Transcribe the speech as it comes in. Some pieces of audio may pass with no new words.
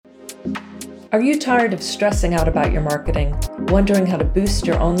Are you tired of stressing out about your marketing, wondering how to boost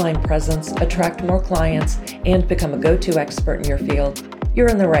your online presence, attract more clients, and become a go-to expert in your field? You're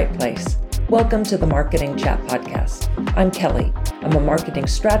in the right place. Welcome to the Marketing Chat Podcast. I'm Kelly. I'm a marketing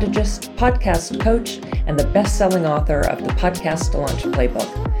strategist, podcast coach, and the best-selling author of the Podcast to Launch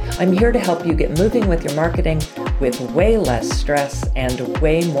Playbook. I'm here to help you get moving with your marketing with way less stress and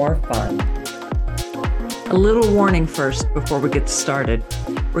way more fun. A little warning first before we get started.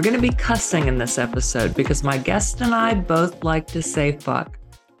 We're going to be cussing in this episode because my guest and I both like to say fuck.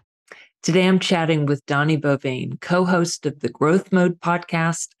 Today I'm chatting with Donnie Boivin, co-host of the Growth Mode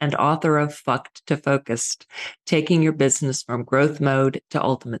podcast and author of Fucked to Focused, taking your business from growth mode to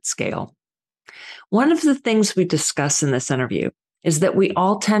ultimate scale. One of the things we discuss in this interview is that we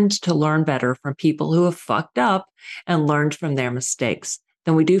all tend to learn better from people who have fucked up and learned from their mistakes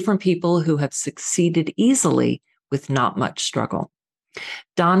than we do from people who have succeeded easily with not much struggle.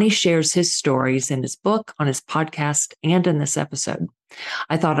 Donnie shares his stories in his book, on his podcast, and in this episode.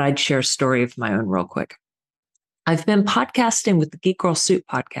 I thought I'd share a story of my own real quick. I've been podcasting with the Geek Girl Soup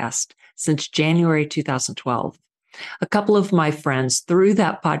podcast since January 2012. A couple of my friends threw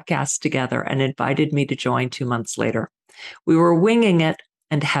that podcast together and invited me to join 2 months later. We were winging it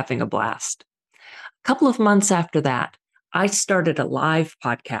and having a blast. A couple of months after that, I started a live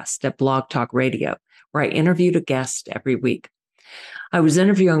podcast at Blog Talk Radio, where I interviewed a guest every week. I was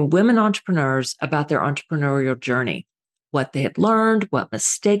interviewing women entrepreneurs about their entrepreneurial journey, what they had learned, what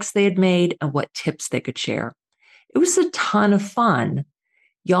mistakes they had made, and what tips they could share. It was a ton of fun.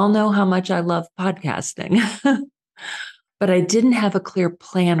 Y'all know how much I love podcasting. But I didn't have a clear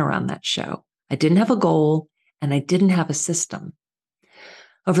plan around that show. I didn't have a goal, and I didn't have a system.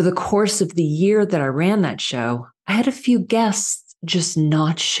 Over the course of the year that I ran that show, I had a few guests just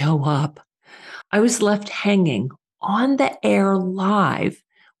not show up. I was left hanging on the air live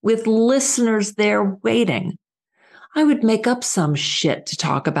with listeners there waiting. I would make up some shit to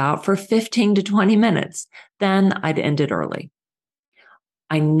talk about for 15 to 20 minutes. Then I'd end it early.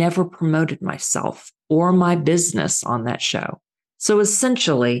 I never promoted myself or my business on that show. So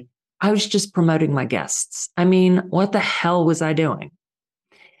essentially, I was just promoting my guests. I mean, what the hell was I doing?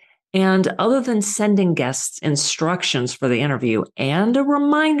 And other than sending guests instructions for the interview and a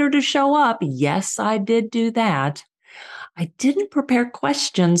reminder to show up, yes, I did do that, I didn't prepare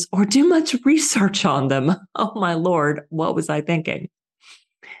questions or do much research on them. Oh my Lord, what was I thinking?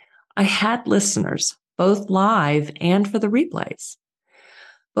 I had listeners, both live and for the replays.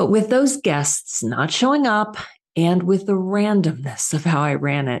 But with those guests not showing up and with the randomness of how I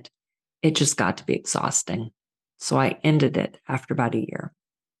ran it, it just got to be exhausting. So I ended it after about a year.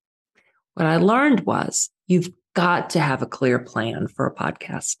 What I learned was you've got to have a clear plan for a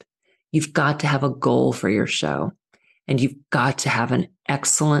podcast. You've got to have a goal for your show, and you've got to have an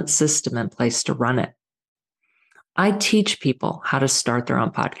excellent system in place to run it. I teach people how to start their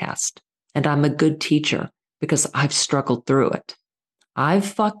own podcast, and I'm a good teacher because I've struggled through it. I've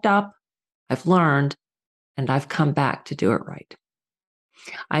fucked up, I've learned, and I've come back to do it right.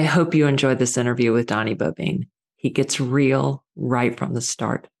 I hope you enjoyed this interview with Donnie Boivin. He gets real right from the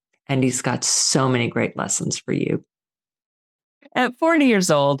start. And he's got so many great lessons for you. At 40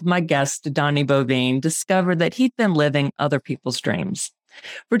 years old, my guest, Donnie Boivin, discovered that he'd been living other people's dreams.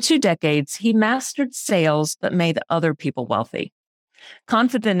 For 2 decades, he mastered sales but made other people wealthy.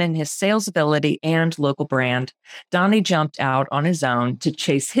 Confident in his sales ability and local brand, Donnie jumped out on his own to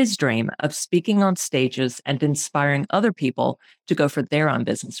chase his dream of speaking on stages and inspiring other people to go for their own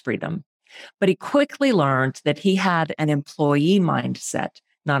business freedom. But he quickly learned that he had an employee mindset,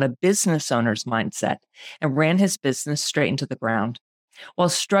 not a business owner's mindset, and ran his business straight into the ground. While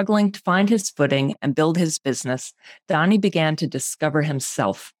struggling to find his footing and build his business, Donnie began to discover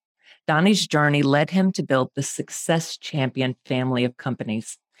himself. Donnie's journey led him to build the Success Champion family of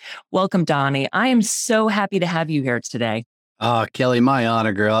companies. Welcome, Donnie. I am so happy to have you here today. Kelly, my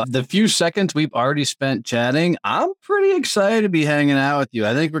honor, girl. The few seconds we've already spent chatting, I'm pretty excited to be hanging out with you.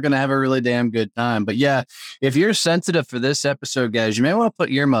 I think we're going to have a really damn good time. But yeah, if you're sensitive for this episode, guys, you may want to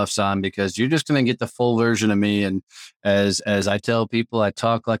put earmuffs on because you're just going to get the full version of me. And as I tell people, I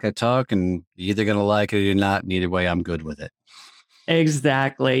talk like I talk, and you're either going to like it or you're not. And either way, I'm good with it.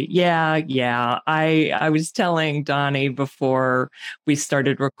 Exactly. Yeah. I was telling Donnie before we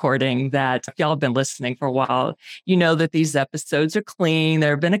started recording that if y'all have been listening for a while, you know that these episodes are clean.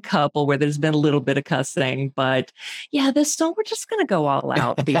 There have been a couple where there's been a little bit of cussing, but yeah, this one, we're just going to go all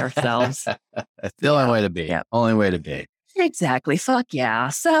out, be ourselves. That's the only way to be. Yeah. Only way to be. Exactly. Fuck yeah.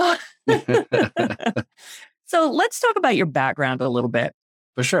 So let's talk about your background a little bit.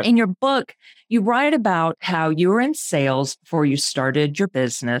 For sure. In your book, you write about how you were in sales before you started your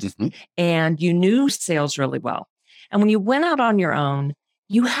business and you knew sales really well. And when you went out on your own,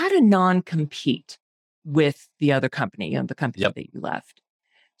 you had a non-compete with the other company and the company that you left.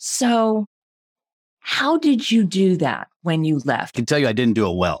 So how did you do that when you left? I can tell you I didn't do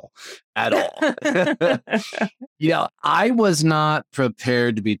it well at all. I was not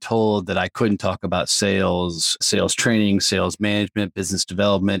prepared to be told that I couldn't talk about sales, sales training, sales management, business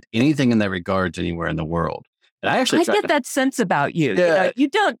development, anything in that regards anywhere in the world. And I get that sense about you. Yeah. You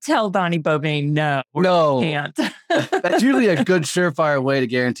don't tell Donnie Boivin, no, you can't. That's usually a good surefire way to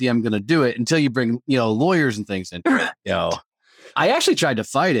guarantee I'm going to do it until you bring, lawyers and things in. I actually tried to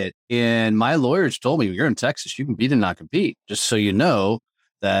fight it, and my lawyers told me, you're in Texas, you can beat and not compete. Just so you know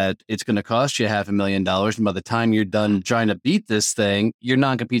that it's going to cost you $500,000. And by the time you're done trying to beat this thing, your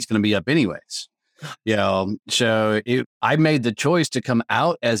non-compete's going to be up anyways. So I made the choice to come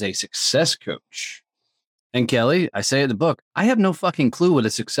out as a success coach. And Kelly, I say in the book, I have no fucking clue what a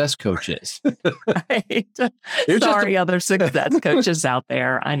success coach is. Right. Sorry, other success coaches out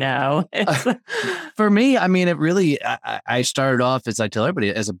there. I know. For me, I mean, it really, I started off, as I tell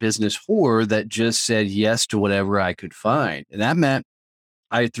everybody, as a business whore that just said yes to whatever I could find. And that meant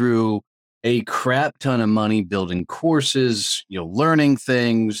I threw a crap ton of money building courses, learning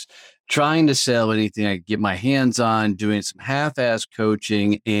things, trying to sell anything I could get my hands on, doing some half-ass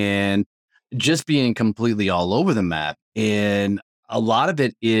coaching, and just being completely all over the map. And a lot of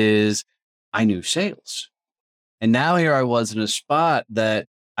it is I knew sales. And now here I was in a spot that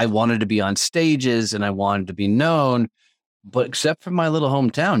I wanted to be on stages and I wanted to be known, but except for my little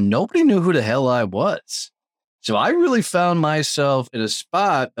hometown, nobody knew who the hell I was. So I really found myself in a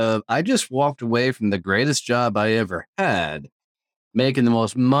spot of, I just walked away from the greatest job I ever had, making the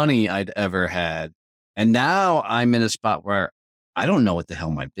most money I'd ever had. And now I'm in a spot where I don't know what the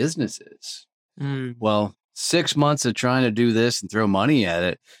hell my business is. Well, 6 months of trying to do this and throw money at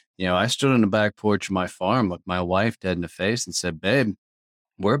it, I stood on the back porch of my farm, looked my wife dead in the face and said, babe,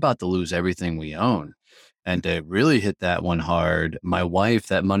 we're about to lose everything we own. And to really hit that one hard, my wife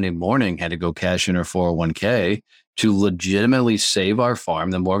that Monday morning had to go cash in her 401k to legitimately save our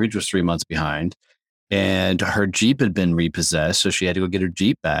farm. The mortgage was 3 months behind and her Jeep had been repossessed. So she had to go get her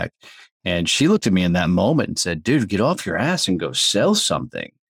Jeep back. And she looked at me in that moment and said, dude, get off your ass and go sell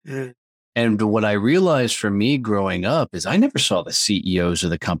something. And what I realized for me growing up is I never saw the CEOs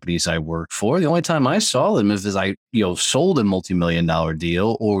of the companies I worked for. The only time I saw them is I, sold a multi-million-dollar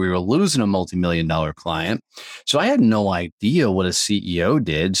deal or we were losing a multi-million-dollar client. So I had no idea what a CEO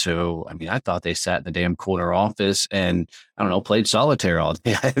did. So, I mean, I thought they sat in the damn corner office and, I don't know, played solitaire all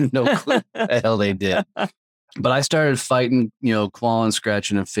day. I had no clue what the hell they did. But I started fighting, clawing,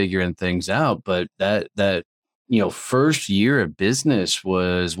 scratching and figuring things out. But that first year of business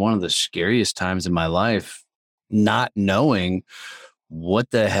was one of the scariest times in my life, not knowing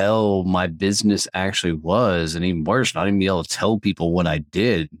what the hell my business actually was. And even worse, not even being able to tell people what I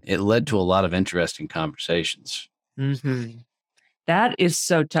did. It led to a lot of interesting conversations. That is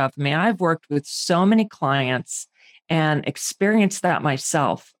so tough. I mean, I've worked with so many clients and experienced that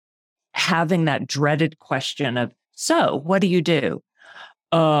myself, having that dreaded question of, so what do you do?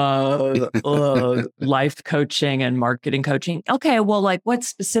 Life coaching and marketing coaching. Okay, well, like what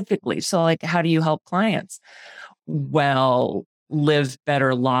specifically? So like, how do you help clients? Well, live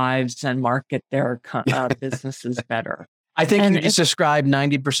better lives and market their businesses better. I think you just described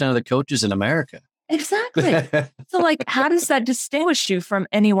 90% of the coaches in America. Exactly. So like, how does that distinguish you from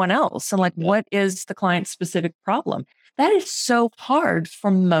anyone else? And like, what is the client specific problem? That is so hard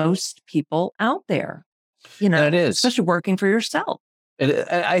for most people out there, it is, especially working for yourself.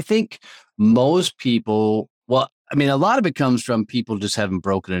 I think most people, well, I mean, a lot of it comes from people just having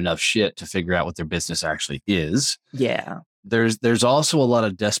broken enough shit to figure out what their business actually is. Yeah. There's also a lot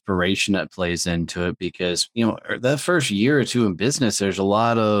of desperation that plays into it because, that first year or two in business, there's a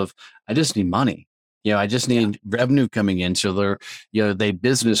lot of, I just need money. I just need revenue coming in. So they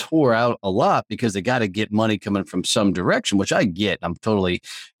business whore out a lot because they got to get money coming from some direction, which I get. I'm totally,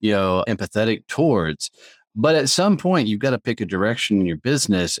 empathetic towards. But at some point, you've got to pick a direction in your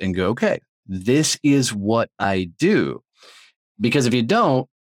business and go, okay, this is what I do. Because if you don't,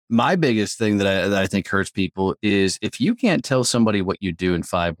 my biggest thing that I think hurts people is if you can't tell somebody what you do in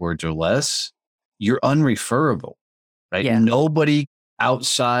 5 words or less, you're unreferable, right? Yeah. Nobody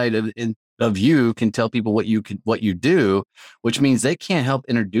outside of you can tell people what you do, which means they can't help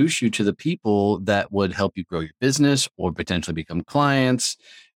introduce you to the people that would help you grow your business or potentially become clients.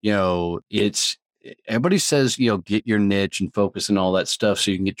 Everybody says, get your niche and focus and all that stuff so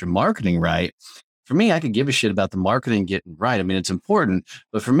you can get your marketing right. for me, I could give a shit about the marketing getting right. I mean, it's important,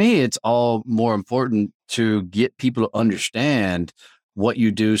 but for me, it's all more important to get people to understand what you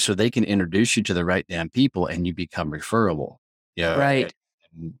do so they can introduce you to the right damn people and you become referable. Yeah. Right.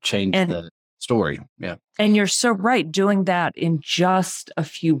 And change And the story. Yeah. And you're so right, doing that in just a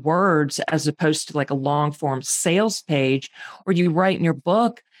few words as opposed to like a long form sales page, or you write in your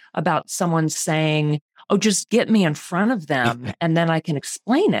book about someone saying, "Oh, just get me in front of them and then I can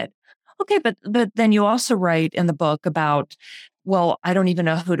explain it." Okay, but then you also write in the book about, well, I don't even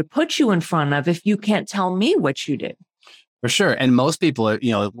know who to put you in front of if you can't tell me what you did. For sure. And most people,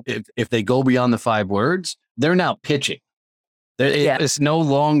 if they go beyond the 5 words, they're now pitching. Yeah. It's no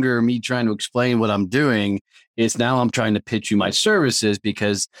longer me trying to explain what I'm doing. It's now I'm trying to pitch you my services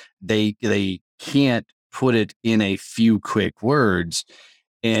because they can't put it in a few quick words.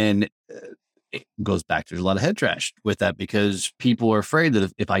 And it goes back to, there's a lot of head trash with that because people are afraid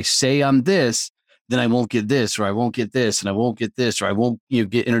that if I say I'm this, then I won't get this, or I won't get this, and I won't get this, or I won't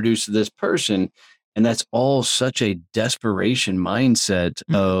get introduced to this person. And that's all such a desperation mindset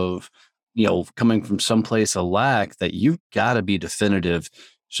of, coming from someplace of lack, that you've got to be definitive.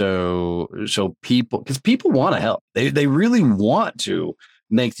 So because people want to help, they really want to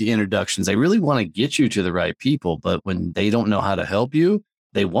make the introductions. They really want to get you to the right people, but when they don't know how to help you,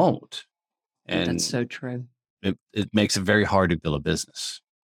 they won't. And that's so true. It makes it very hard to build a business.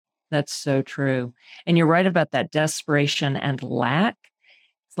 That's so true. And you're right about that desperation and lack.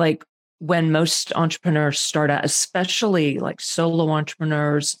 It's like when most entrepreneurs start out, especially like solo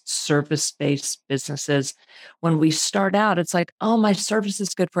entrepreneurs, service-based businesses, when we start out, it's like, oh, my service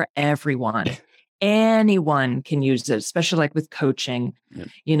is good for everyone. Anyone can use it, especially like with coaching,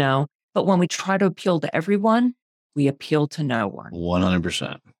 But when we try to appeal to everyone, we appeal to no one.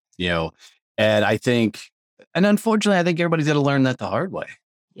 100%. And unfortunately, I think everybody's got to learn that the hard way.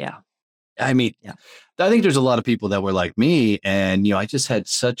 Yeah. I mean, I think there's a lot of people that were like me, and, I just had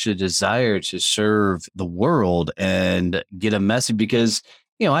such a desire to serve the world and get a message because,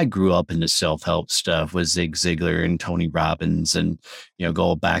 I grew up into self-help stuff with Zig Ziglar and Tony Robbins and,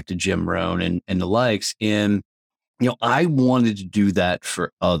 go back to Jim Rohn and the likes. And, I wanted to do that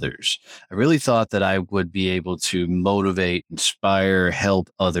for others. I really thought that I would be able to motivate, inspire, help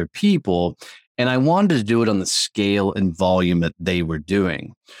other people. And I wanted to do it on the scale and volume that they were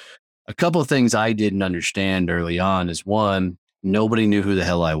doing. A couple of things I didn't understand early on is, one, nobody knew who the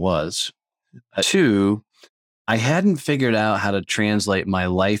hell I was. Two, I hadn't figured out how to translate my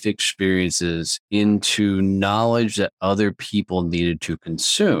life experiences into knowledge that other people needed to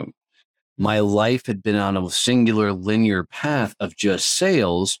consume. My life had been on a singular linear path of just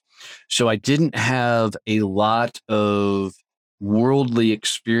sales. So I didn't have a lot of worldly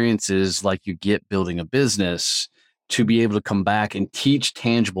experiences like you get building a business to be able to come back and teach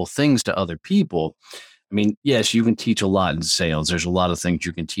tangible things to other people. I mean, yes, you can teach a lot in sales. There's a lot of things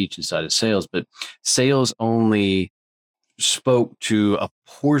you can teach inside of sales, but sales only spoke to a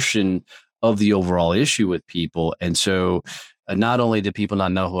portion of the overall issue with people. And so not only did people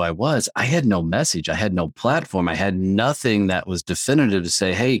not know who I was, I had no message. I had no platform. I had nothing that was definitive to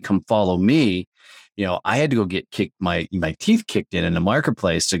say, hey, come follow me. I had to go get my teeth kicked in the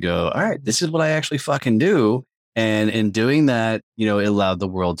marketplace to go, all right, this is what I actually fucking do. And in doing that, it allowed the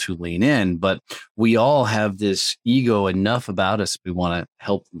world to lean in. But we all have this ego enough about us. We want to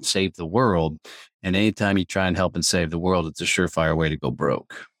help and save the world. And anytime you try and help and save the world, it's a surefire way to go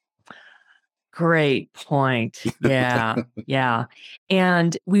broke. Great point. Yeah. Yeah.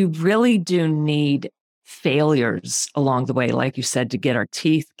 And we really do need failures along the way, like you said, to get our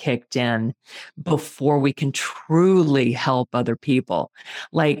teeth kicked in before we can truly help other people.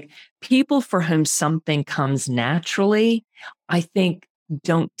 Like people for whom something comes naturally, I think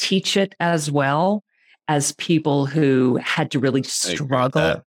don't teach it as well as people who had to really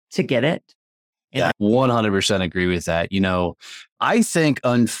struggle to get it. Yeah, 100% agree with that. I think,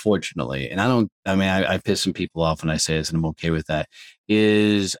 unfortunately, and I piss some people off when I say this, and I'm okay with that,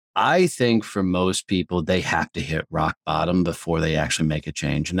 is I think for most people, they have to hit rock bottom before they actually make a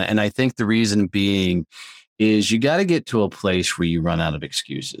change. And I think the reason being is you got to get to a place where you run out of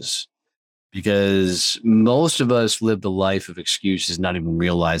excuses, because most of us lived a life of excuses, not even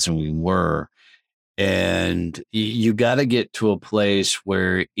realizing we were. And you got to get to a place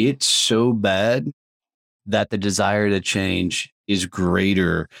where it's so bad that the desire to change is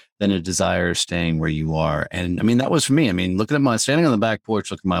greater than a desire of staying where you are. And that was for me. Looking at standing on the back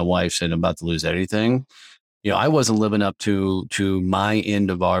porch, looking at my wife saying, I'm about to lose everything. I wasn't living up to my end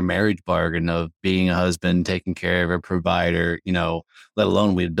of our marriage bargain of being a husband, taking care of a provider, let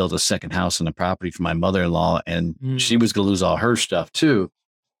alone we had built a second house on the property for my mother-in-law, and she was going to lose all her stuff too.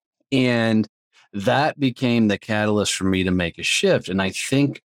 And that became the catalyst for me to make a shift. And I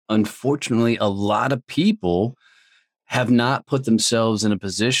think, unfortunately, a lot of people have not put themselves in a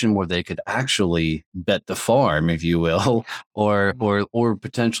position where they could actually bet the farm, if you will, or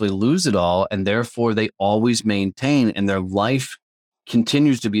potentially lose it all. And therefore they always maintain, and their life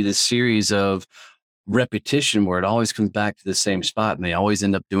continues to be this series of repetition where it always comes back to the same spot, and they always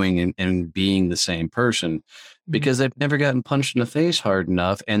end up doing and being the same person because they've never gotten punched in the face hard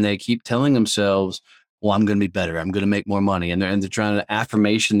enough. And they keep telling themselves, well, I'm going to be better. I'm going to make more money. And they're trying to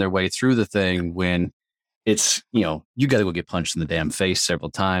affirmation their way through the thing when it's, you got to go get punched in the damn face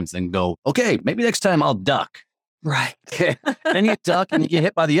several times and go, okay, maybe next time I'll duck. Right. Then you duck and you get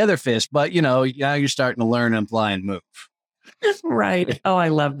hit by the other fist. But, now you're starting to learn and apply and move. Right. Oh, I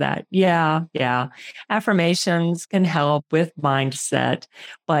love that. Yeah. Yeah. Affirmations can help with mindset,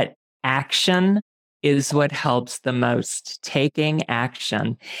 but action is what helps the most, taking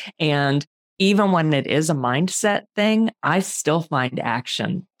action. And even when it is a mindset thing, I still find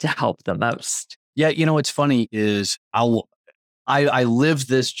action to help the most. Yeah. What's funny is I lived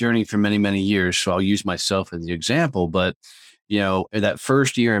this journey for many, many years. So I'll use myself as the example, but in that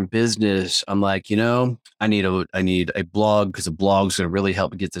first year in business, I'm like, I need a blog because a blog's going to really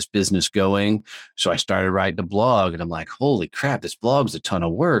help me get this business going. So I started writing a blog and I'm like, holy crap, this blog's a ton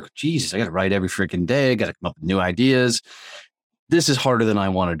of work. Jesus, I got to write every freaking day. Got to come up with new ideas. This is harder than I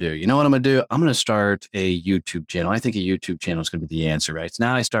want to do. You know what I'm going to do? I'm going to start a YouTube channel. I think a YouTube channel is going to be the answer, right? So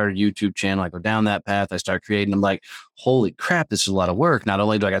now I started a YouTube channel. I go down that path. I start creating. I'm like, holy crap, this is a lot of work. Not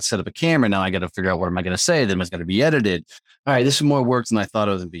only do I got to set up a camera, now I got to figure out what am I going to say. Then it's going to be edited. All right, this is more work than I thought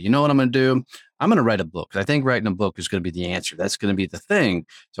it would be. You know what I'm going to do? I'm going to write a book because I think writing a book is going to be the answer. That's going to be the thing.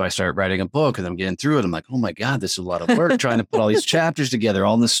 So I start writing a book and I'm getting through it. I'm like, oh my God, this is a lot of work trying to put all these chapters together,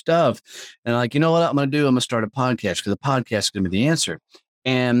 all this stuff. And I'm like, you know what I'm going to do? I'm going to start a podcast because the podcast is going to be the answer.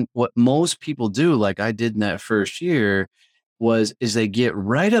 And what most people do, like I did in that first year, is they get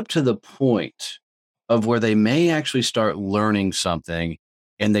right up to the point of where they may actually start learning something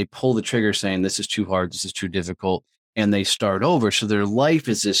and they pull the trigger saying, this is too hard, this is too difficult. And they start over. So their life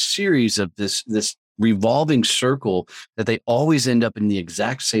is this series of this revolving circle that they always end up in the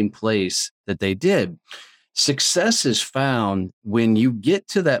exact same place that they did. Success is found when you get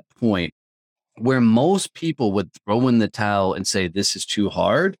to that point where most people would throw in the towel and say, this is too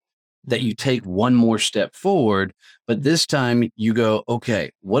hard, that you take one more step forward. But this time you go, okay,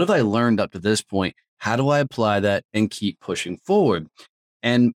 what have I learned up to this point? How do I apply that and keep pushing forward?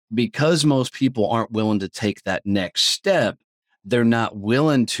 And because most people aren't willing to take that next step, they're not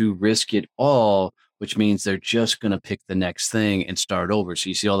willing to risk it all, which means they're just going to pick the next thing and start over. So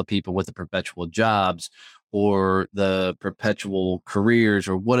you see all the people with the perpetual jobs or the perpetual careers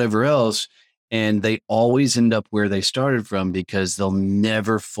or whatever else, and they always end up where they started from because they'll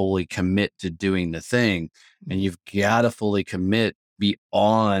never fully commit to doing the thing. And you've got to fully commit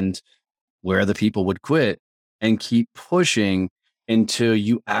beyond where the people would quit and keep pushing until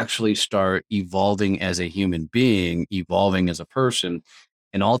you actually start evolving as a human being, evolving as a person,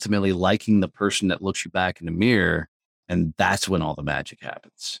 and ultimately liking the person that looks you back in the mirror. And that's when all the magic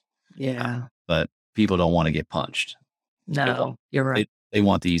happens. Yeah. But people don't want to get punched. No, you're right. They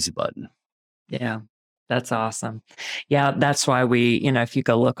want the easy button. Yeah. That's awesome. Yeah. That's why if you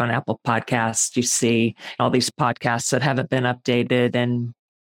go look on Apple Podcasts, you see all these podcasts that haven't been updated in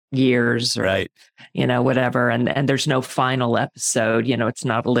years or, right. Whatever. And there's no final episode, it's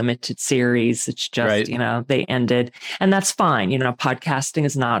not a limited series. It's just, right. They ended, and that's fine. Podcasting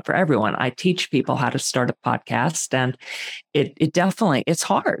is not for everyone. I teach people how to start a podcast, and it definitely, it's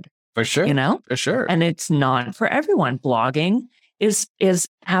hard. For sure. For sure. And it's not for everyone. Blogging is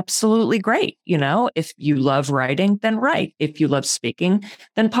absolutely great. If you love writing, then write. If you love speaking,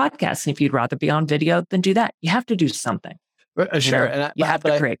 then podcast. And if you'd rather be on video, then do that. You have to do something. Sure. And you have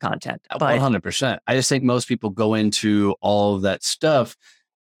to create content. 100%. I just think most people go into all of that stuff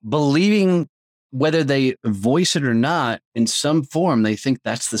believing, whether they voice it or not, in some form, they think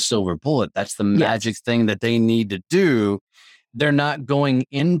that's the silver bullet. That's the magic thing that they need to do. They're not going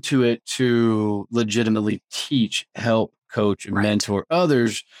into it to legitimately teach, help, coach, and mentor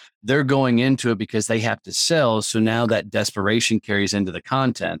others. They're going into it because they have to sell. So now that desperation carries into the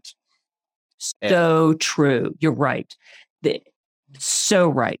content. So true. You're right. So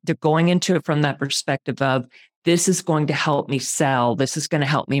right. They're going into it from that perspective of, this is going to help me sell. This is going to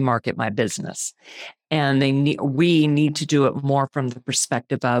help me market my business. And we need to do it more from the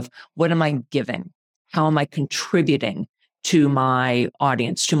perspective of, what am I giving? How am I contributing to my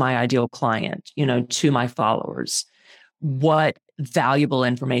audience, to my ideal client, to my followers? What valuable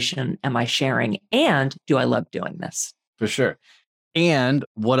information am I sharing? And do I love doing this? For sure. And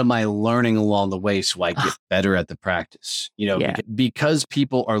what am I learning along the way so I get better at the practice? Yeah. Because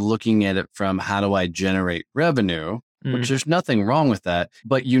people are looking at it from how do I generate revenue, which there's nothing wrong with that.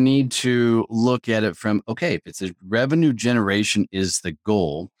 But you need to look at it from, okay, if it's a revenue generation is the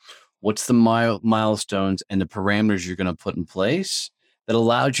goal, what's the milestones and the parameters you're going to put in place that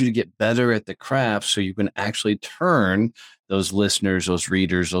allows you to get better at the craft so you can actually turn those listeners, those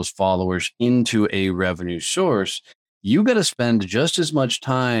readers, those followers into a revenue source. You got to spend just as much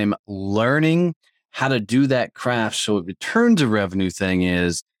time learning how to do that craft so it returns a revenue thing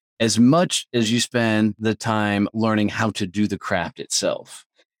is as much as you spend the time learning how to do the craft itself.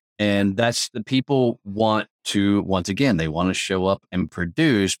 And that's the people want to, once again, they want to show up and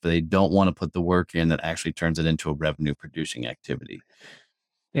produce, but they don't want to put the work in that actually turns it into a revenue producing activity.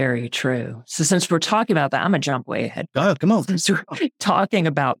 Very true. So since we're talking about that, I'm going to jump way ahead. Oh, come on. Since we're talking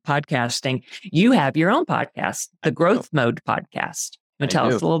about podcasting, you have your own podcast, the Growth Mode podcast. Want to tell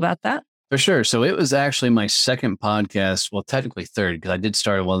us a little about that? For sure. So it was actually my second podcast. Well, technically third, because I did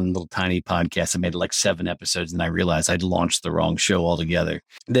start one little tiny podcast. I made like 7 episodes and I realized I'd launched the wrong show altogether.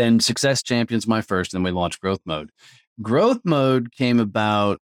 Then Success Champions, my first, and then we launched Growth Mode. Growth Mode came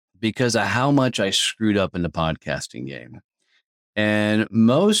about because of how much I screwed up in the podcasting game. And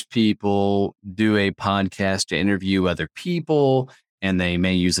most people do a podcast to interview other people, and they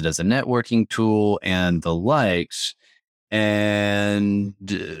may use it as a networking tool and the likes. And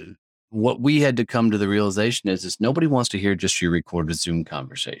what we had to come to the realization is nobody wants to hear just your recorded Zoom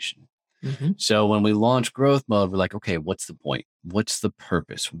conversation. So when we launched Growth Mode, we're like, okay, what's the point? What's the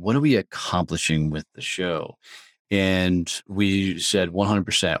purpose? What are we accomplishing with the show? And we said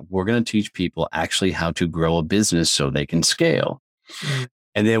 100%, we're going to teach people actually how to grow a business so they can scale.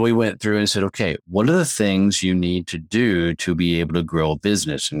 And then we went through and said, okay, what are the things you need to do to be able to grow a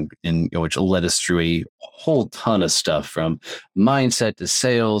business? And which led us through a whole ton of stuff from mindset to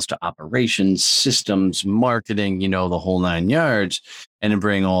sales to operations, systems, marketing, the whole 9 yards, and to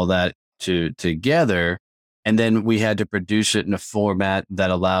bring all that together. And then we had to produce it in a format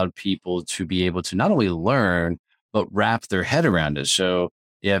that allowed people to be able to not only learn, but wrap their head around it. So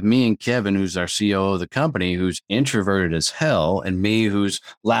you have me and Kevin, who's our COO of the company, who's introverted as hell, and me, who's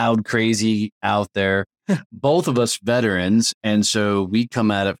loud, crazy out there, both of us veterans. And so we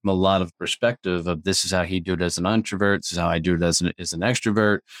come at it from a lot of perspective of this is how he do it as an introvert. This is how I do it as an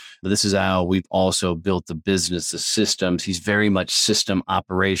extrovert. But this is how we've also built the business, the systems. He's very much system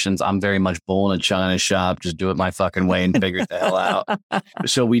operations. I'm very much bull in a china shop. Just do it my fucking way and figure it the hell out.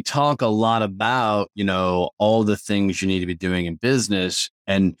 So we talk a lot about, all the things you need to be doing in business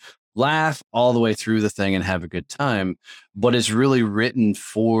and laugh all the way through the thing and have a good time. But it's really written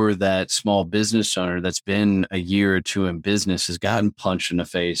for that small business owner that's been a year or two in business, has gotten punched in the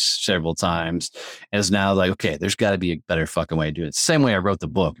face several times, and is now like, okay, there's got to be a better fucking way to do it. It's the same way I wrote the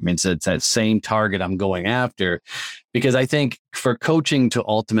book. I mean, it's that same target I'm going after, because I think for coaching to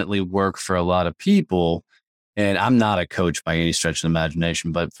ultimately work for a lot of people, and I'm not a coach by any stretch of the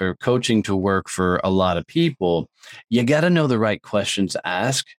imagination, but for coaching to work for a lot of people, you got to know the right questions to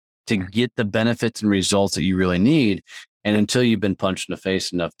ask to get the benefits and results that you really need. And until you've been punched in the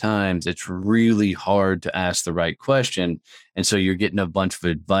face enough times, it's really hard to ask the right question. And so you're getting a bunch of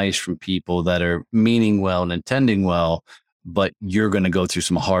advice from people that are meaning well and intending well, but you're going to go through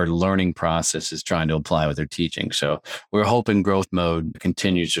some hard learning processes trying to apply what they're teaching. So we're hoping Growth Mode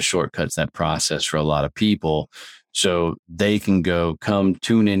continues to shortcut that process for a lot of people, so they can come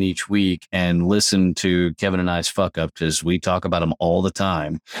tune in each week and listen to Kevin and I's fuck up, because we talk about them all the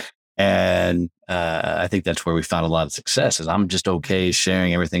time. And I think that's where we found a lot of success, is I'm just okay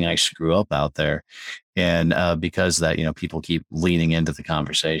sharing everything I screw up out there. And because of that, people keep leaning into the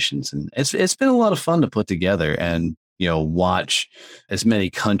conversations, and it's been a lot of fun to put together and, watch as many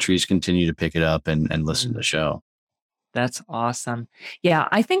countries continue to pick it up and listen to the show. That's awesome. Yeah,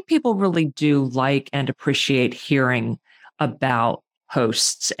 I think people really do like and appreciate hearing about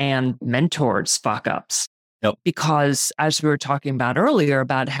hosts and mentors' fuck ups. Yep. Because as we were talking about earlier,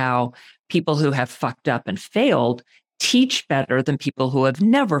 about how people who have fucked up and failed teach better than people who have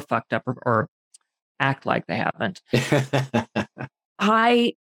never fucked up or act like they haven't.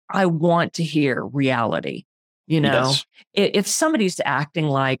 I want to hear reality. Yes. If somebody's acting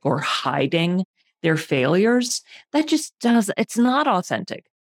like or hiding their failures, that just it's not authentic.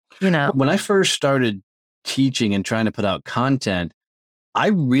 When I first started teaching and trying to put out content, I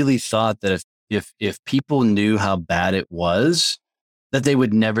really thought that if people knew how bad it was, that they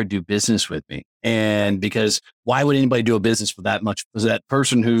would never do business with me. And because why would anybody do a business with that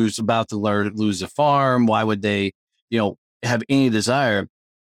person who's about to lose a farm? Why would they, have any desire?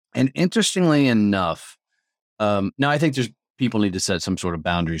 And interestingly enough, now I think there's people need to set some sort of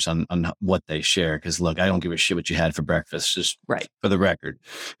boundaries on what they share. Cause look, I don't give a shit what you had for breakfast, just Right. for the record.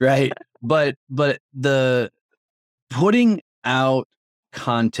 Right. But the putting out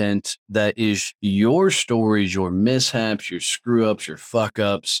content that is your stories, your mishaps, your screw ups, your fuck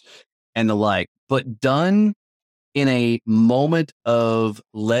ups, and the like, but done in a moment of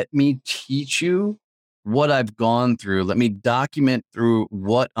let me teach you what I've gone through. Let me document through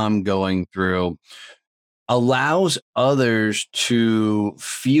what I'm going through, allows others to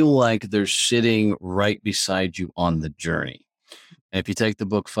feel like they're sitting right beside you on the journey. And if you take the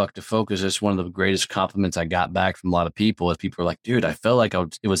book Fuck to Focus, it's one of the greatest compliments I got back from a lot of people. Is people are like, dude, I felt like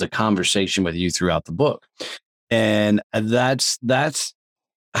it was a conversation with you throughout the book. And that's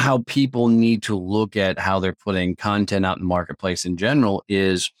how people need to look at how they're putting content out in the marketplace in general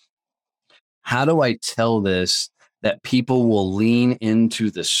is, how do I tell this that people will lean into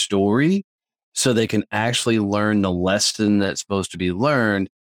the story so they can actually learn the lesson that's supposed to be learned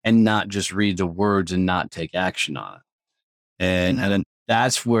and not just read the words and not take action on it. And then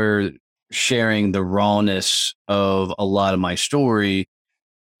that's where sharing the rawness of a lot of my story,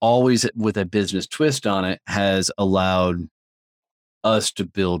 always with a business twist on it, has allowed us to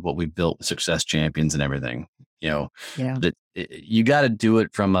build what we built with Success Champions and everything. That you got to do it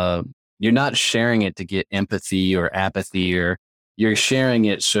you're not sharing it to get empathy or apathy, or you're sharing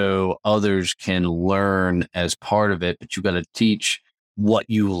it so others can learn as part of it, but you got to teach what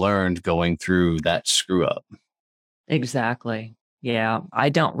you learned going through that screw up. Exactly. Yeah. I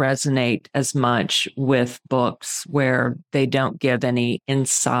don't resonate as much with books where they don't give any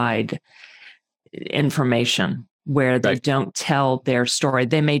inside information, where they don't tell their story.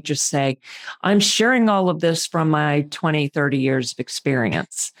 They may just say, I'm sharing all of this from my 20, 30 years of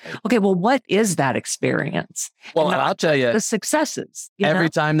experience. Okay, well, what is that experience? Well, I'll tell you, the successes. Every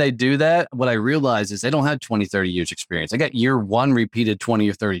time they do that, what I realize is they don't have 20, 30 years experience. I got year one repeated 20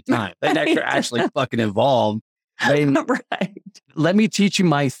 or 30 times. They're actually fucking involved. Right. Let me teach you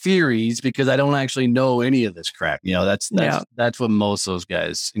my theories because I don't actually know any of this crap. That's what most of those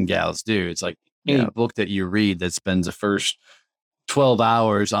guys and gals do. It's like any book that you read that spends the first 12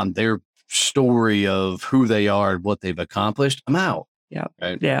 hours on their story of who they are and what they've accomplished, I'm out. Yeah.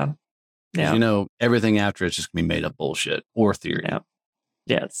 Right? Yeah. Everything after it's just gonna be made up bullshit or theory. Yeah.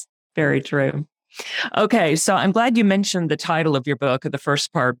 Yes. Very true. Okay, so I'm glad you mentioned the title of your book, the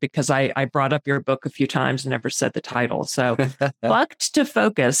first part, because I brought up your book a few times and never said the title. So Fucked to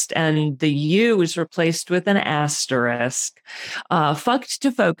Focused, and the U is replaced with an asterisk. Fucked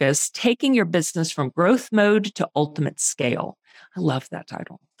to Focus, taking your business from growth mode to ultimate scale. I love that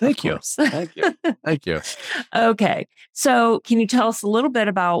title. Thank you. Thank you. Thank you. Okay, so can you tell us a little bit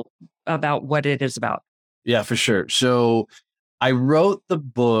about what it is about? Yeah, for sure. So I wrote the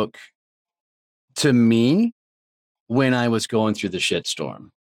book to me when I was going through the shitstorm.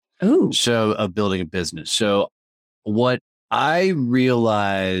 So of building a business. So what I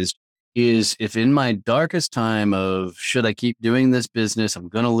realized is, if in my darkest time of should I keep doing this business, I'm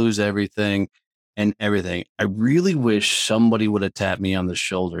going to lose everything and everything, I really wish somebody would have tapped me on the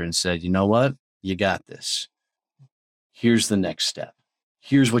shoulder and said, you know what? You got this. Here's the next step.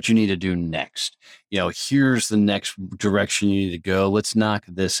 Here's what you need to do next. Here's the next direction you need to go. Let's knock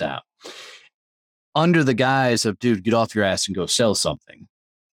this out. Under the guise of, dude, get off your ass and go sell something,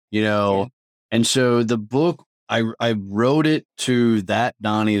 And so the book, I wrote it to that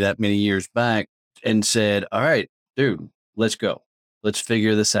Donnie that many years back and said, all right, dude, let's go. Let's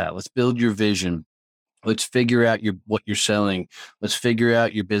figure this out. Let's build your vision. Let's figure out what you're selling. Let's figure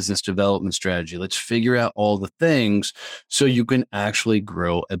out your business development strategy. Let's figure out all the things so you can actually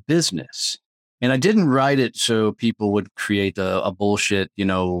grow a business. And I didn't write it so people would create a bullshit,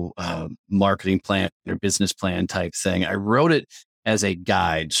 marketing plan or business plan type thing. I wrote it as a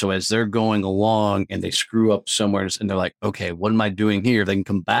guide. So as they're going along and they screw up somewhere and they're like, okay, what am I doing here? They can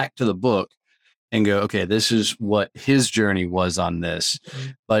come back to the book and go, okay, this is what his journey was on this.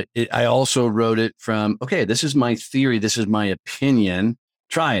 But I also wrote it from, okay, this is my theory. This is my opinion.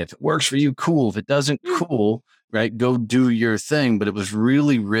 Try it. If it works for you, cool. If it doesn't, cool, right? Go do your thing. But it was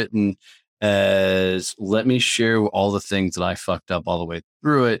really written as, let me share all the things that I fucked up all the way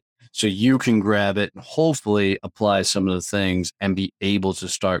through it so you can grab it and hopefully apply some of the things and be able to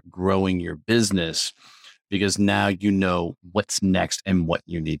start growing your business, because now you know what's next and what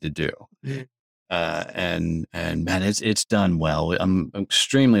you need to do. And man, it's done well. I'm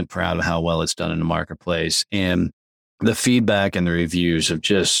extremely proud of how well it's done in the marketplace, and the feedback and the reviews have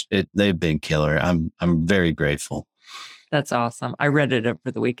they've been killer. I'm very grateful. That's awesome. I read it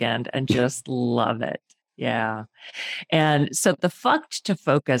over the weekend and just love it. Yeah. And so the Fucked to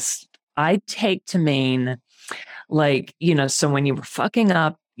Focus, I take to mean Like, so when you were fucking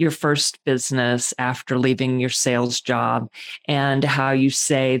up your first business after leaving your sales job, and how you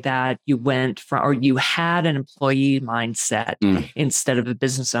say that you went from, or you had an employee mindset instead of a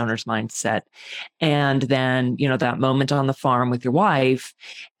business owner's mindset. And then, that moment on the farm with your wife,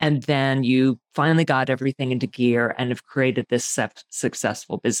 and then you finally got everything into gear and have created this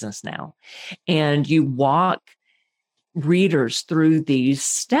successful business now. And you walk readers through these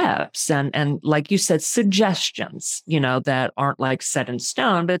steps and like you said, suggestions, that aren't like set in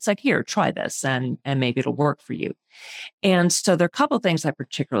stone, but it's like, here, try this and maybe it'll work for you. And so there are a couple of things I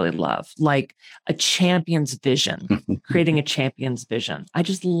particularly love, like a champion's vision, creating a champion's vision. I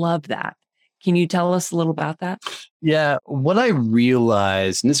just love that. Can you tell us a little about that? Yeah. What I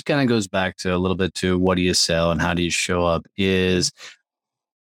realized, and this kind of goes back to a little bit to what do you sell and how do you show up, is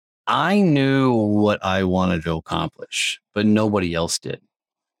I knew what I wanted to accomplish, but nobody else did.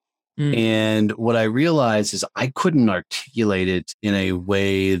 And what I realized is I couldn't articulate it in a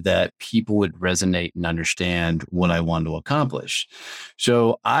way that people would resonate and understand what I wanted to accomplish.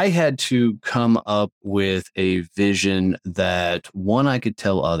 So I had to come up with a vision that, one, I could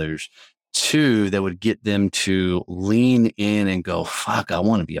tell others, two, that would get them to lean in and go, fuck, I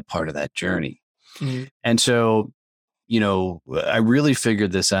want to be a part of that journey. And so, I really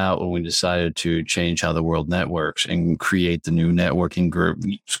figured this out when we decided to change how the world networks and create the new networking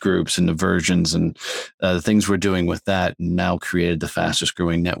groups and the versions and the things we're doing with that. And now created the fastest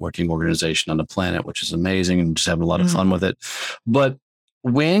growing networking organization on the planet, which is amazing, and just having a lot of fun with it. But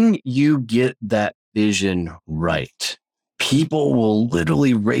when you get that vision right, people will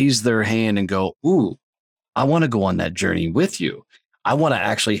literally raise their hand and go, ooh, I want to go on that journey with you. I want to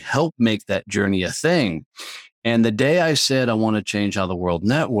actually help make that journey a thing. And the day I said, I want to change how the world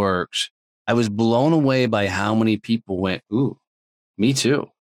networks, I was blown away by how many people went, ooh, me too,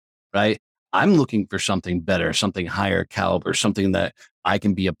 right? I'm looking for something better, something higher caliber, something that I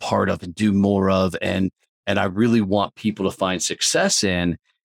can be a part of and do more of. And I really want people to find success in.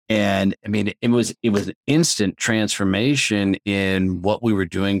 And I mean, it was instant transformation in what we were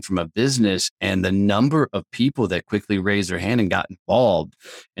doing from a business, and the number of people that quickly raised their hand and got involved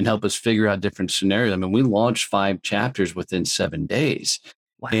and helped us figure out different scenarios. I mean, we launched 5 chapters within 7 days.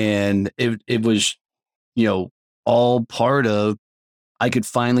 Wow. And it was, all part of, I could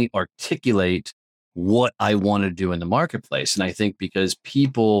finally articulate what I want to do in the marketplace. And I think because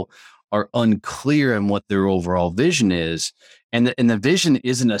people are unclear on what their overall vision is, and the vision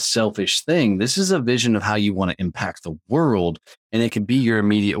isn't a selfish thing. This is a vision of how you want to impact the world, and it can be your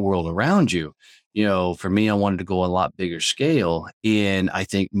immediate world around you. For me, I wanted to go a lot bigger scale. And I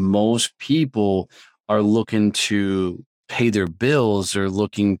think most people are looking to pay their bills or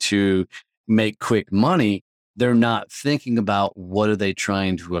looking to make quick money. They're not thinking about what are they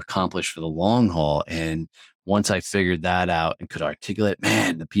trying to accomplish for the long haul. And once I figured that out and could articulate,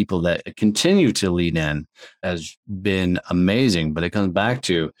 man, the people that continue to lean in has been amazing. But it comes back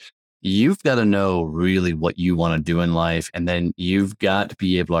to, you've got to know really what you want to do in life. And then you've got to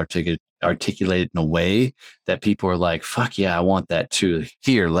be able to articulate it in a way that people are like, fuck yeah, I want that too.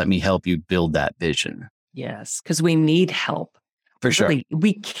 Here, let me help you build that vision. Yes, because we need help. For sure. Really,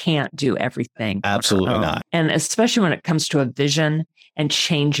 we can't do everything. Absolutely not. And especially when it comes to a vision and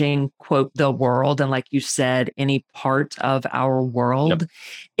changing, quote, the world. And like you said, any part of our world,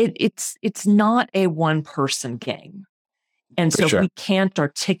 it's not a one-person game. And so we can't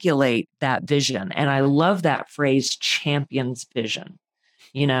articulate that vision. And I love that phrase, champion's vision.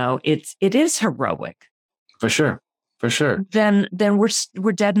 It is heroic. For sure. For sure. Then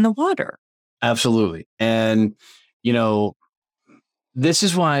we're dead in the water. Absolutely. And, this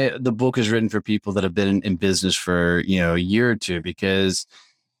is why the book is written for people that have been in business for, a year or two, because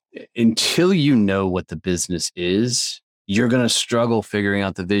until you know what the business is, you're going to struggle figuring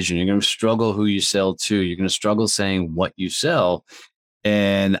out the vision. You're going to struggle who you sell to. You're going to struggle saying what you sell.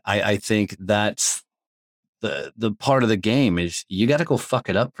 And I think that's the part of the game is you got to go fuck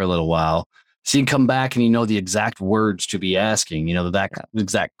it up for a little while. So you come back and you know the exact words to be asking, the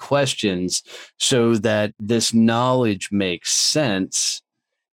exact questions, so that this knowledge makes sense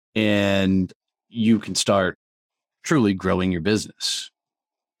and you can start truly growing your business.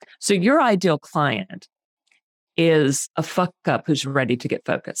 So your ideal client is a fuck up who's ready to get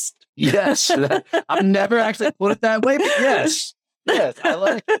focused. Yes. I've never actually put it that way, but yes. Yes, I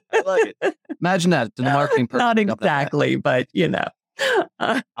like it. Imagine that to the marketing person. Not exactly, but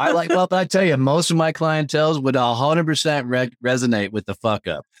but I tell you, most of my clientele would 100% resonate with the fuck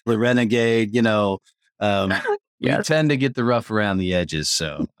up, the renegade. We tend to get the rough around the edges.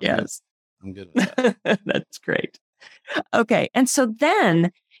 So yes, I'm good with that. That's great. Okay, and so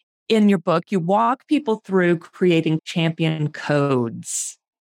then in your book, you walk people through creating champion codes.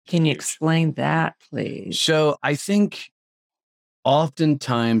 Can you explain that, please? So I think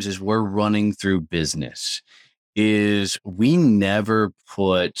oftentimes as we're running through business is we never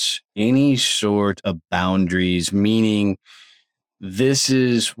put any sort of boundaries, meaning this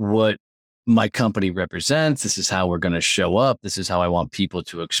is what my company represents. This is how we're going to show up. This is how I want people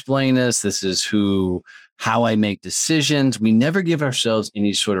to explain this. This is how I make decisions. We never give ourselves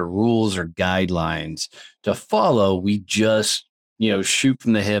any sort of rules or guidelines to follow. We just, shoot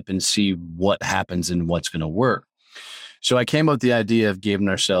from the hip and see what happens and what's going to work. So I came up with the idea of giving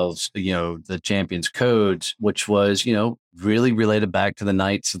ourselves, the Champions Codes, which was, really related back to the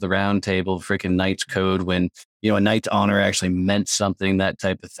Knights of the Round Table, freaking Knights Code, when, a Knight's honor actually meant something, that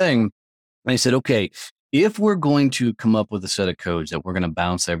type of thing. And I said, okay, if we're going to come up with a set of codes that we're going to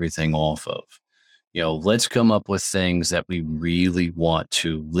bounce everything off of, let's come up with things that we really want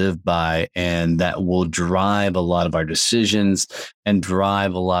to live by and that will drive a lot of our decisions and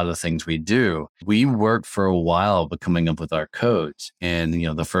drive a lot of the things we do. We worked for a while but coming up with our codes. And,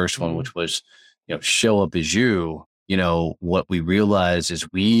 the first one, which was, show up as you, what we realized is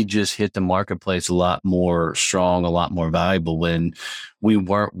we just hit the marketplace a lot more strong, a lot more valuable when we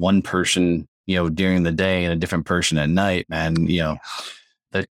weren't one person, during the day and a different person at night, man. The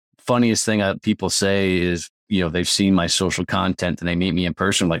funniest thing people say is, they've seen my social content and they meet me in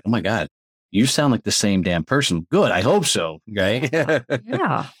person, like, oh my God, you sound like the same damn person. Good. I hope so. Right.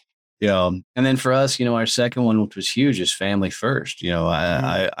 Yeah. And then for us, our second one, which was huge, is family first.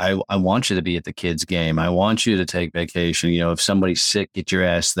 I want you to be at the kids' game. I want you to take vacation. If somebody's sick, get your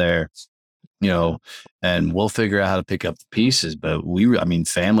ass there, and we'll figure out how to pick up the pieces. But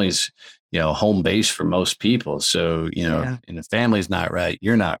family's, home base for most people. So, and if family's not right,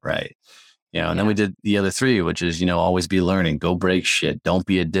 you're not right. And then we did the other three, which is, always be learning, go break shit. Don't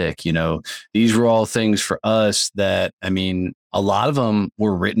be a dick. These were all things for us that, a lot of them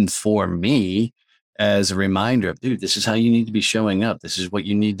were written for me as a reminder of, dude, this is how you need to be showing up. This is what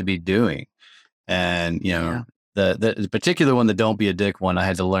you need to be doing. And, the particular one, the don't be a dick one, I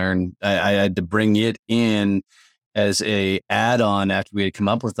had to learn, I had to bring it in as a add-on after we had come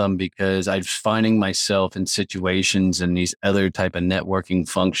up with them, because I was finding myself in situations and these other type of networking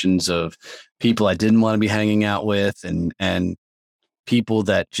functions of people I didn't want to be hanging out with and people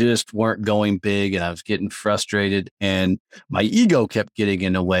that just weren't going big, and I was getting frustrated and my ego kept getting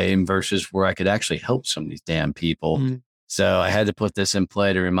in the way versus where I could actually help some of these damn people. Mm-hmm. So I had to put this in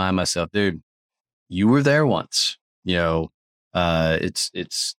play to remind myself, dude, you were there once, it's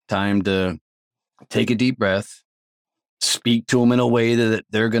time to take a deep breath, speak to them in a way that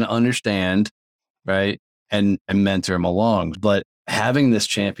they're going to understand, right? And mentor them along. But having this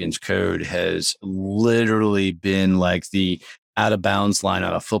Champions Code has literally been like the out of bounds line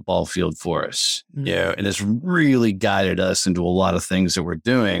on a football field for us. Mm-hmm. And it's really guided us into a lot of things that we're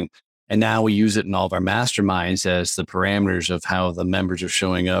doing. And now we use it in all of our masterminds as the parameters of how the members are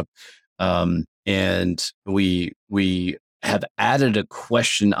showing up. And we have added a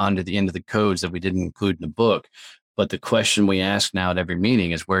question onto the end of the codes that we didn't include in the book. But the question we ask now at every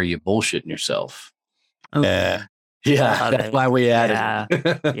meeting is, where are you bullshitting yourself? Okay. That's why we added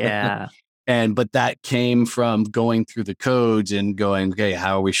it. Yeah. But that came from going through the codes and going, okay,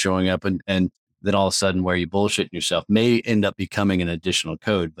 how are we showing up? And then all of a sudden, where you bullshitting yourself may end up becoming an additional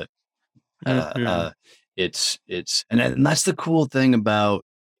code. But it's and that's the cool thing about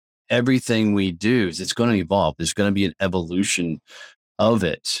everything we do is it's going to evolve. There's going to be an evolution of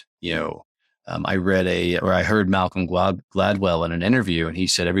it. I heard Malcolm Gladwell in an interview, and he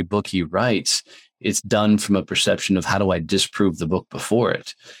said every book he writes, it's done from a perception of how do I disprove the book before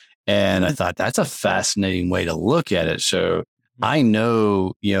it. And I thought that's a fascinating way to look at it. So I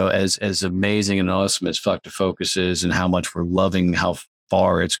know, as amazing and awesome as Fuck to Focus is and how much we're loving how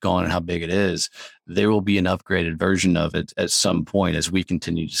far it's gone and how big it is, there will be an upgraded version of it at some point as we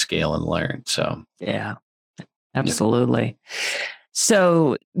continue to scale and learn. So, yeah, absolutely. Yeah.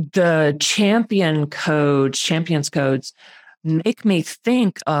 So the Champions Codes make me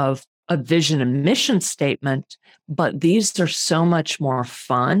think of a vision and mission statement, but these are so much more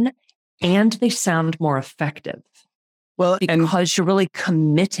fun and they sound more effective. Well, because you're really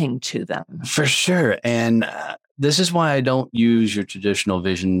committing to them. For sure. And this is why I don't use your traditional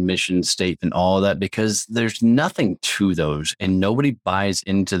vision, mission statement, all of that, because there's nothing to those and nobody buys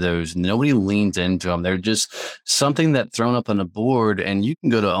into those. Nobody leans into them. They're just something that's thrown up on a board, and you can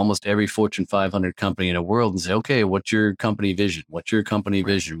go to almost every Fortune 500 company in the world and say, okay, what's your company vision? What's your company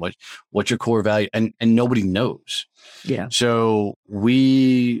vision? What's your core value? And nobody knows. Yeah. So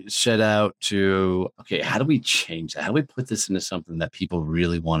we set out to, okay, how do we change that? How do we put this into something that people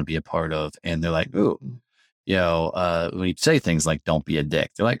really want to be a part of? And they're like, oh, when you say things like, don't be a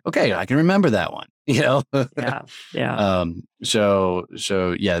dick, they're like, okay, I can remember that one, Yeah.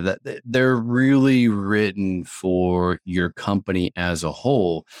 They're really written for your company as a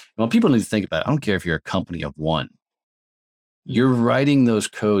whole. And what people need to think about, I don't care if you're a company of one, you're writing those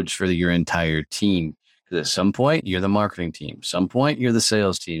codes for your entire team. Because at some point you're the marketing team, some point you're the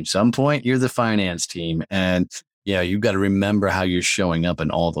sales team, some point you're the finance team. And you've got to remember how you're showing up in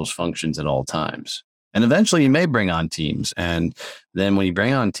all those functions at all times. And eventually you may bring on teams. And then when you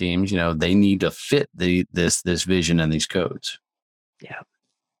bring on teams, they need to fit this vision and these codes. Yeah,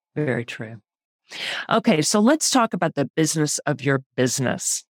 very true. Okay, so let's talk about the business of your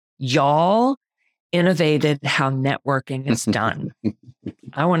business. Y'all innovated how networking is done.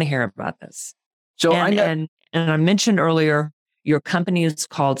 I want to hear about this. So and I mentioned earlier, your company is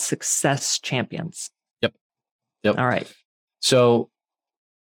called Success Champions. Yep. All right. So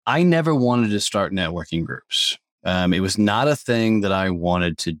I never wanted to start networking groups. It was not a thing that I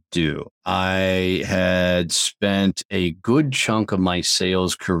wanted to do. I had spent a good chunk of my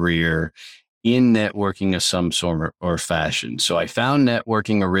sales career in networking of some sort or fashion. So I found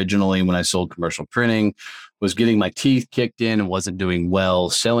networking originally when I sold commercial printing, was getting my teeth kicked in and wasn't doing well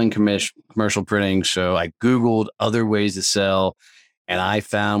selling commercial printing. So I Googled other ways to sell, and I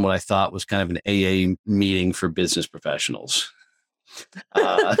found what I thought was kind of an AA meeting for business professionals.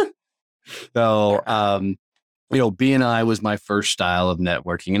 BNI was my first style of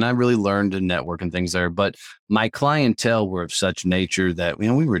networking, and I really learned to network and things there. But my clientele were of such nature that, we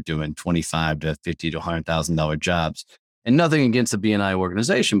were doing $25 to $50 to $100,000 jobs, and nothing against the BNI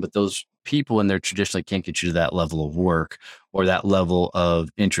organization, but those people in there traditionally can't get you to that level of work or that level of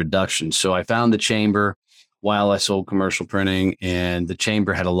introduction. So I found the chamber while I sold commercial printing, and the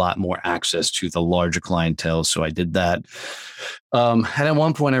chamber had a lot more access to the larger clientele. So I did that. And at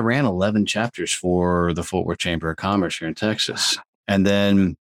one point I ran 11 chapters for the Fort Worth Chamber of Commerce here in Texas. And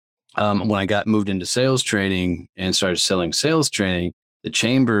then when I got moved into sales training and started selling sales training, the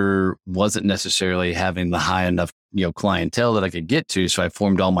chamber wasn't necessarily having the high enough, clientele that I could get to. So I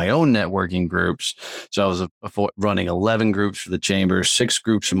formed all my own networking groups. So I was running 11 groups for the chamber, 6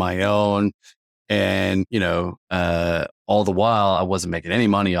 groups of my own. And, all the while I wasn't making any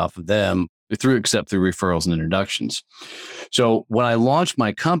money off of them except through referrals and introductions. So when I launched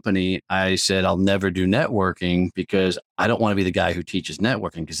my company, I said, I'll never do networking because I don't want to be the guy who teaches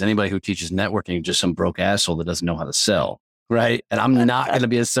networking, because anybody who teaches networking is just some broke asshole that doesn't know how to sell. Right. And I'm not going to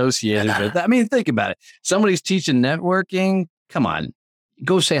be associated with that. I mean, think about it. Somebody's teaching networking. Come on.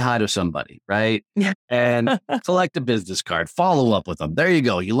 Go say hi to somebody, right? Yeah. And collect a business card, follow up with them. There you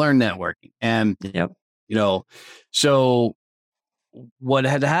go. You learn networking. And, so what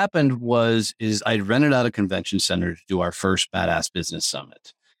had happened is I'd rented out a convention center to do our first Badass Business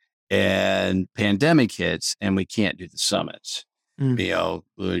Summit, and pandemic hits and we can't do the summits. We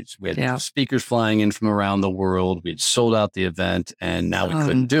had speakers flying in from around the world. We'd sold out the event, and now we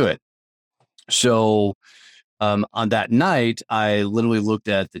couldn't do it. So on that night, I literally looked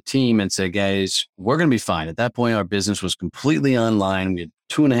at the team and said, guys, we're going to be fine. At that point, our business was completely online. We had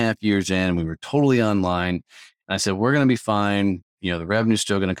 2.5 years in, we were totally online. And I said, we're going to be fine. The revenue's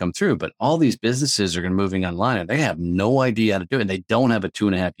still going to come through, but all these businesses are going to be moving online, and they have no idea how to do it. And they don't have a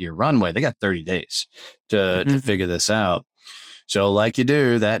 2.5 year runway. They got 30 days to figure this out. So like you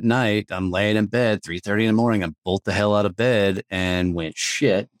do, that night, I'm laying in bed, 3:30 in the morning. I bolt the hell out of bed and went,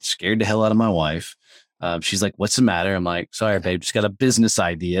 scared the hell out of my wife. She's like, what's the matter? I'm like, sorry, babe, just got a business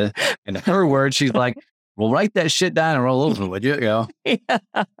idea. And in her words, she's like, well, write that shit down and roll over, would you?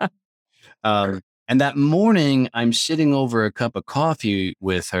 And that morning, I'm sitting over a cup of coffee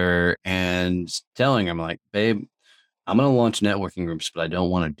with her and telling her, I'm like, babe, I'm going to launch networking groups, but I don't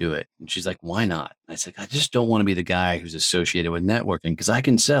want to do it. And she's like, why not? I said, I just don't want to be the guy who's associated with networking, because I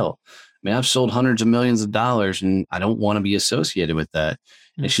can sell. I mean, I've sold hundreds of millions of dollars, and I don't want to be associated with that.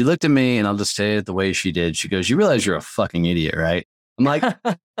 Mm-hmm. And she looked at me, and I'll just say it the way she did. She goes, you realize you're a fucking idiot, right? I'm like,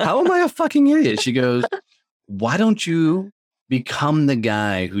 how am I a fucking idiot? She goes, why don't you become the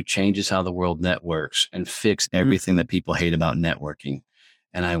guy who changes how the world networks and fix everything that people hate about networking?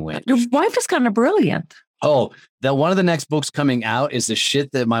 And I went, your wife is kind of brilliant. Oh, that one of the next books coming out is the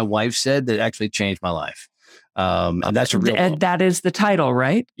shit that my wife said that actually changed my life. And that's a real And that is the title,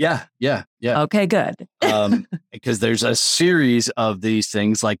 right? Yeah. Okay, good. Because there's a series of these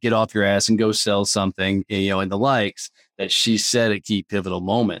things like get off your ass and go sell something, and the likes that she said at key pivotal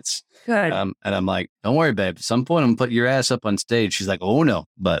moments. Good. And I'm like, don't worry, babe. At some point, I'm gonna put your ass up on stage. She's like, oh no,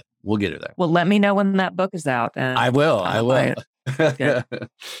 but we'll get her there. Well, let me know when that book is out. And I will.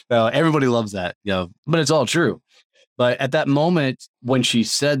 No, everybody loves that, but it's all true. But at that moment, when she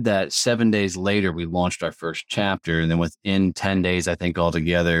said that, 7 days later, we launched our first chapter. And then within 10 days, I think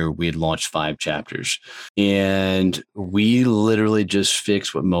altogether, we had launched 5 chapters. And we literally just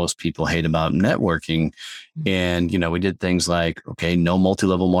fixed what most people hate about networking. And, we did things like, no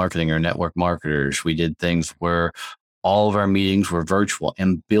multi-level marketing or network marketers. We did things where all of our meetings were virtual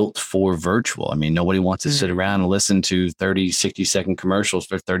and built for virtual. I mean, nobody wants to sit around and listen to 30, 60-second commercials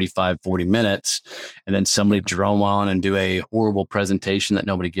for 35, 40 minutes. And then somebody drone on and do a horrible presentation that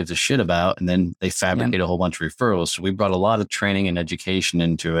nobody gives a shit about. And then they fabricate a whole bunch of referrals. So we brought a lot of training and education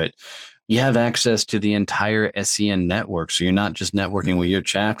into it. You have access to the entire SEN network. So you're not just networking with your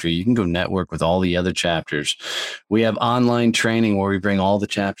chapter. You can go network with all the other chapters. We have online training where we bring all the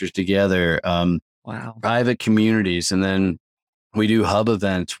chapters together. Wow. Private communities. And then we do hub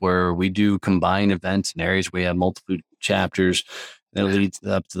events where we do combined events in areas where we have multiple chapters that leads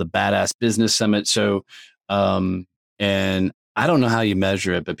up to the Badass Business Summit. So, and I don't know how you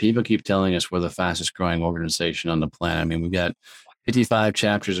measure it, but people keep telling us we're the fastest growing organization on the planet. I mean, we've got 55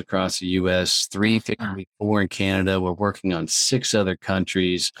 chapters across the US, 354 in Canada. We're working on 6 other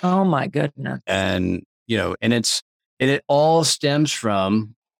countries. Oh my goodness. And, it all stems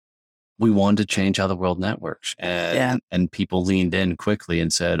from we wanted to change how the world networks, and people leaned in quickly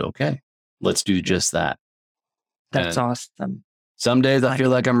and said, okay, let's do just that. That's awesome. Some days I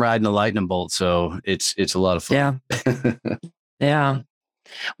feel like I'm riding a lightning bolt. So it's a lot of fun. Yeah.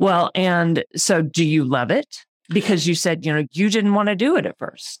 Well, and so do you love it? Because you said, you didn't want to do it at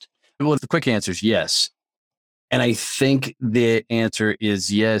first. Well, the quick answer is yes. And I think the answer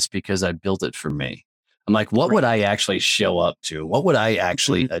is yes, because I built it for me. I'm like, what would I actually show up to? What would I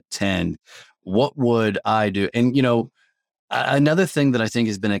actually attend? What would I do? And, another thing that I think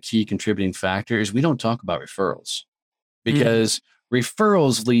has been a key contributing factor is we don't talk about referrals, because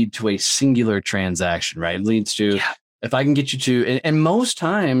referrals lead to a singular transaction, right? It leads to, if I can get you to, and most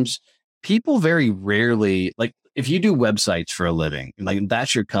times people very rarely, like if you do websites for a living, like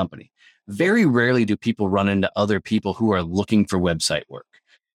that's your company, very rarely do people run into other people who are looking for website work.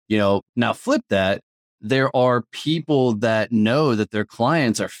 Now flip that. There are people that know that their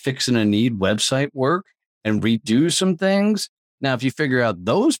clients are fixing to need website work and redo some things. Now, if you figure out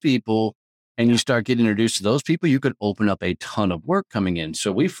those people and you start getting introduced to those people, you could open up a ton of work coming in.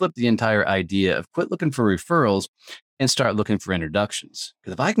 So we flipped the entire idea of quit looking for referrals and start looking for introductions.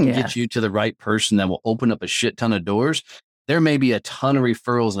 Because if I can get you to the right person that will open up a shit ton of doors, there may be a ton of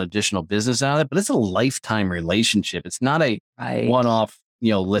referrals and additional business out of it, but it's a lifetime relationship. It's not a one-off,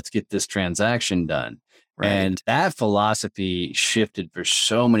 let's get this transaction done. Right. And that philosophy shifted for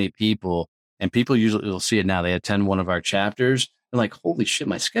so many people, and people usually will see it now. They attend one of our chapters. They're like, holy shit,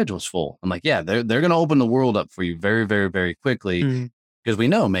 my schedule's full. I'm like, yeah, they're going to open the world up for you very, very, very quickly, because we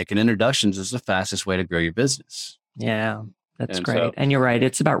know making introductions is the fastest way to grow your business. Yeah, that's great. And you're right.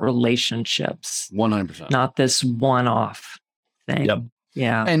 It's about relationships. 100%. Not this one-off thing. Yep.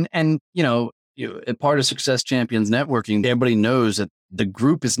 Yeah. And part of Success Champions networking, everybody knows that the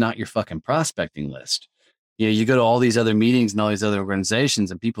group is not your fucking prospecting list. You go to all these other meetings and all these other organizations,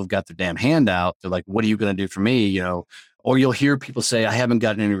 and people have got their damn hand out. They're like, what are you going to do for me? Or you'll hear people say, I haven't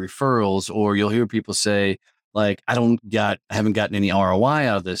gotten any referrals, or you'll hear people say, like, I haven't gotten any ROI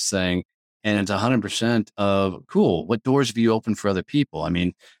out of this thing. And it's 100% of cool. What doors have you opened for other people? I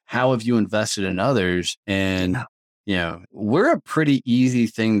mean, how have you invested in others? And, we're a pretty easy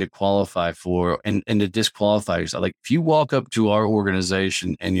thing to qualify for and to disqualify yourself. Like if you walk up to our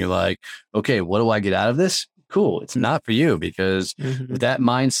organization and you're like, okay, what do I get out of this? Cool. It's not for you, because with that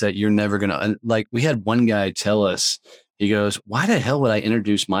mindset, you're never going to, like we had one guy tell us, he goes, why the hell would I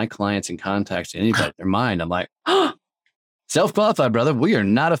introduce my clients and contacts to anybody in their mind? I'm like, self-qualified, brother. We are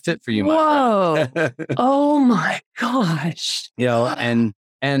not a fit for you. Whoa. Oh my gosh. And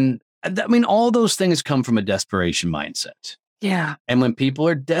I mean, all those things come from a desperation mindset. Yeah. And when people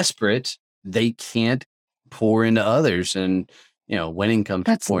are desperate, they can't pour into others. And, winning comes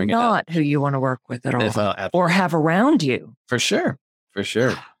from pouring it out. That's not who you want to work with at all, or have around you. For sure.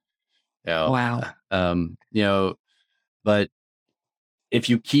 Wow. But if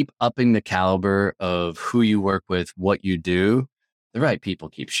you keep upping the caliber of who you work with, what you do, the right people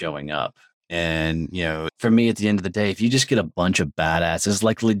keep showing up. And, for me, at the end of the day, if you just get a bunch of badasses,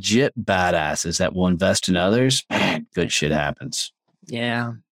 like legit badasses that will invest in others, man, good shit happens.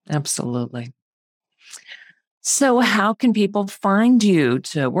 Yeah, absolutely. So how can people find you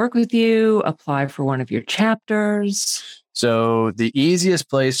to work with you, apply for one of your chapters? So the easiest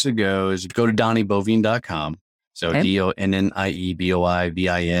place to go is go to DonnieBoivin.com. So Okay.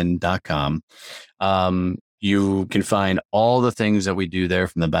 DonnieBoivin.com. You can find all the things that we do there,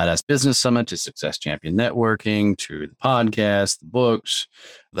 from the Badass Business Summit to Success Champion Networking to the podcast, the books.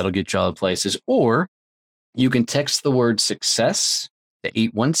 That'll get you all the places. Or you can text the word success to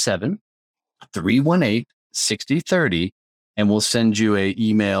 817-318-6030, and we'll send you an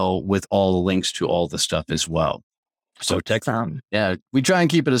email with all the links to all the stuff as well. So yeah, we try and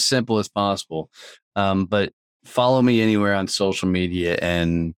keep it as simple as possible. But follow me anywhere on social media,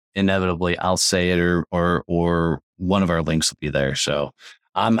 and inevitably I'll say it, or one of our links will be there. So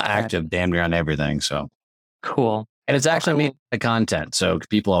I'm active damn near on everything. So cool. And it's actually me, the content. So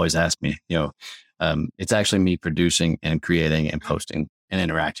people always ask me, it's actually me producing and creating and posting and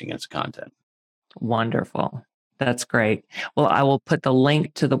interacting as content. Wonderful. That's great. Well, I will put the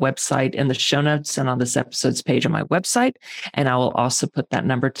link to the website in the show notes and on this episode's page on my website. And I will also put that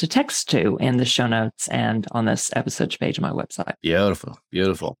number to text to in the show notes and on this episode's page on my website. Beautiful.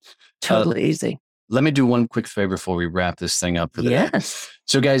 Beautiful. Totally easy. Let me do one quick favor before we wrap this thing up for the day.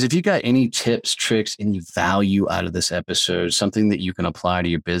 So guys, if you got any tips, tricks, any value out of this episode, something that you can apply to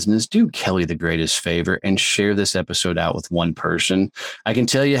your business, do Kelly the greatest favor and share this episode out with one person. I can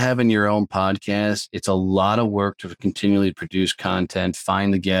tell you, having your own podcast, it's a lot of work to continually produce content,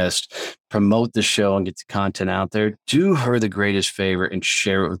 find the guest, promote the show, and get the content out there. Do her the greatest favor and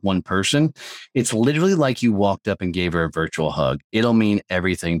share it with one person. It's literally like you walked up and gave her a virtual hug. It'll mean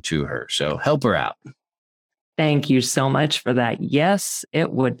everything to her. So help her out. Thank you so much for that. Yes,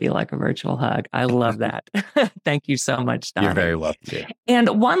 it would be like a virtual hug. I love that. Thank you so much, Donnie. You're very welcome. Yeah.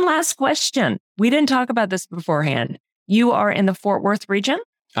 And one last question. We didn't talk about this beforehand. You are in the Fort Worth region?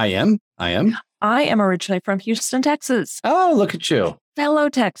 I am. I am originally from Houston, Texas. Oh, look at you. Fellow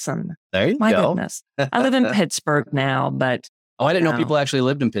Texan. There you go. My goodness. I live in Pittsburgh now, but... Oh, I didn't know people actually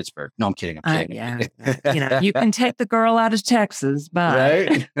lived in Pittsburgh. No, I'm kidding. Yeah. You can take the girl out of Texas, but...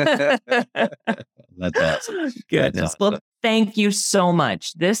 Right? That's awesome. Goodness. Well, thank you so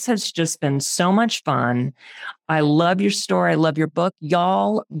much. This has just been so much fun. I love your story. I love your book.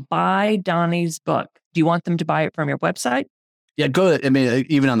 Y'all, buy Donnie's book. Do you want them to buy it from your website? Yeah, go. I mean,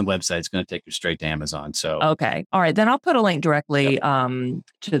 even on the website, it's going to take you straight to Amazon. So okay, all right. Then I'll put a link directly to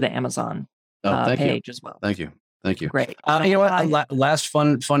the Amazon page as well. Thank you. Great. You know what? Last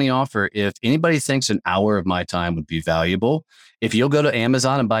funny offer. If anybody thinks an hour of my time would be valuable, if you'll go to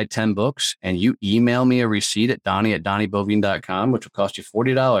Amazon and buy 10 books and you email me a receipt at Donnie@DonnieBoivin.com, which will cost you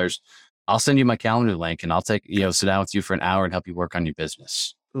 $40, I'll send you my calendar link and I'll sit down with you for an hour and help you work on your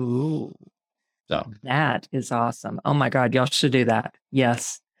business. Ooh. So that is awesome. Oh my God. Y'all should do that.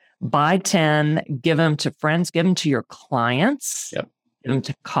 Yes. Buy 10, give them to friends, give them to your clients, give them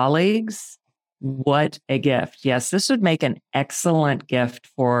to colleagues. What a gift. Yes. This would make an excellent gift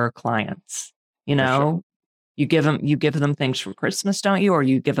for clients. You give them things from Christmas, don't you? Or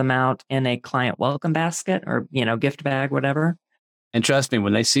you give them out in a client welcome basket or, gift bag, whatever. And trust me,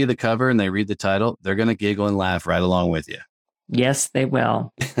 when they see the cover and they read the title, they're going to giggle and laugh right along with you. Yes, they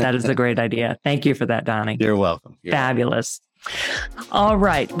will. That is a great idea. Thank you for that, Donnie. You're welcome. Fabulous. All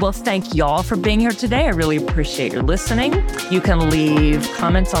right. Well, thank y'all for being here today. I really appreciate your listening. You can leave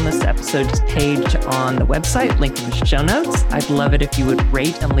comments on this episode's page on the website, link in the show notes. I'd love it if you would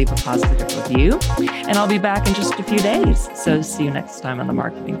rate and leave a positive review. And I'll be back in just a few days. So see you next time on the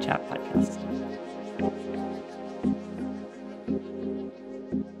Marketing Chat Podcast.